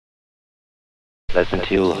Pleasant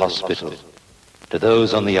Hill Hospital. To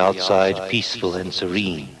those on the outside, peaceful and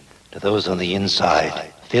serene. To those on the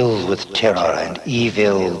inside, filled with terror and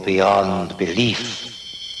evil beyond belief.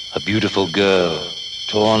 A beautiful girl,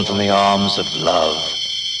 torn from the arms of love.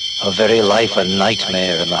 Her very life a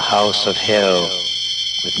nightmare in the house of hell,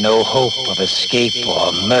 with no hope of escape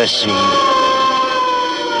or mercy.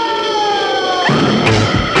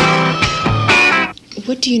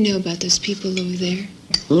 What do you know about those people over there?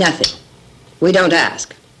 Nothing. We don't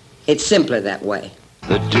ask. It's simpler that way.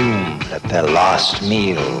 The doomed at their last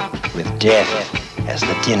meal, with death as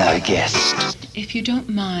the dinner guest. If you don't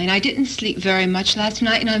mind, I didn't sleep very much last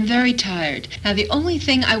night and I'm very tired. Now the only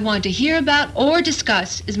thing I want to hear about or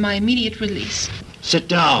discuss is my immediate release. Sit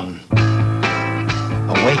down.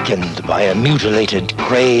 Awakened by a mutilated,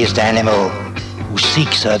 crazed animal who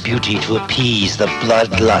seeks her beauty to appease the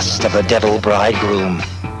bloodlust of a devil bridegroom,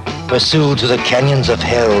 pursued to the canyons of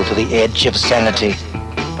hell to the edge of sanity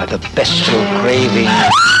by the bestial craving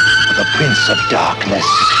of the Prince of Darkness.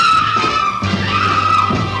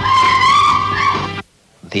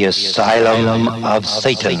 The Asylum of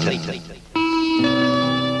Satan.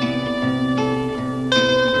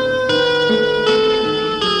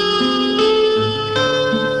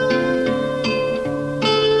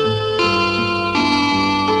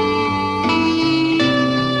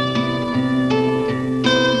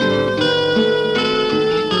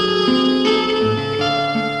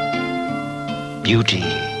 Beauty,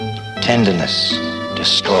 tenderness,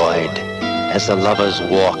 destroyed as the lovers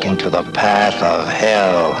walk into the path of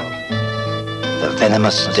hell. The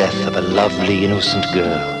venomous death of a lovely, innocent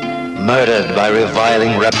girl, murdered by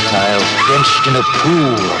reviling reptiles, drenched in a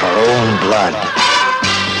pool of her own blood.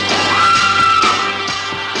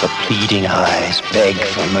 The pleading eyes beg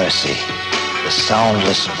for mercy. The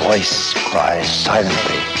soundless voice cries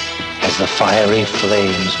silently as the fiery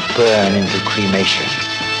flames burn into cremation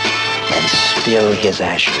and spill his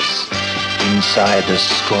ashes inside the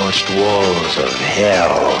scorched walls of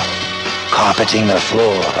hell, carpeting the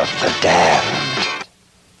floor of the damned.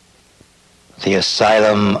 The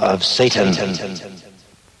Asylum of Satan.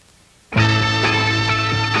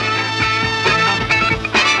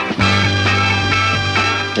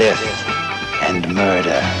 Death and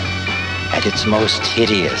murder at its most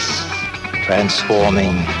hideous,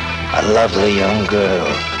 transforming a lovely young girl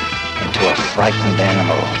into a frightened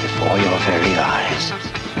animal before your very eyes.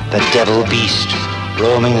 The devil beast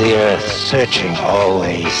roaming the earth, searching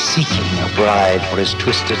always, seeking a bride for his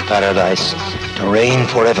twisted paradise to reign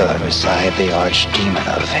forever beside the archdemon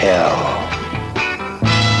of hell.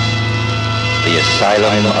 The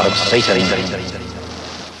Asylum of Satan.